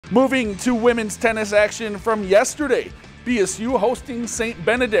Moving to women's tennis action from yesterday, BSU hosting St.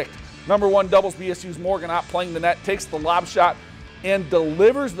 Benedict. Number 1 doubles BSU's Morgan Ott playing the net, takes the lob shot and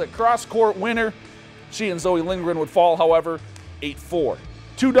delivers the cross-court winner. She and Zoe Lindgren would fall, however, 8-4.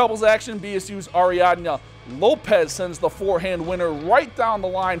 2 doubles action, BSU's Ariadna Lopez sends the forehand winner right down the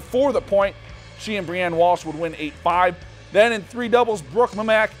line for the point. She and Brianne Walsh would win 8-5. Then in 3 doubles, Brooke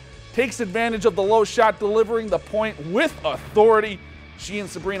Mamak takes advantage of the low shot, delivering the point with authority. She and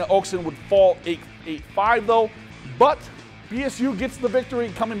Sabrina Oakson would fall 8-5 though, but BSU gets the victory,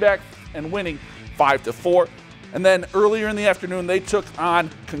 coming back and winning 5-4. And then earlier in the afternoon, they took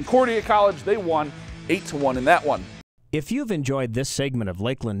on Concordia College. They won 8-1 in that one. If you've enjoyed this segment of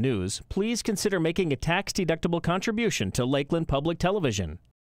Lakeland News, please consider making a tax-deductible contribution to Lakeland Public Television.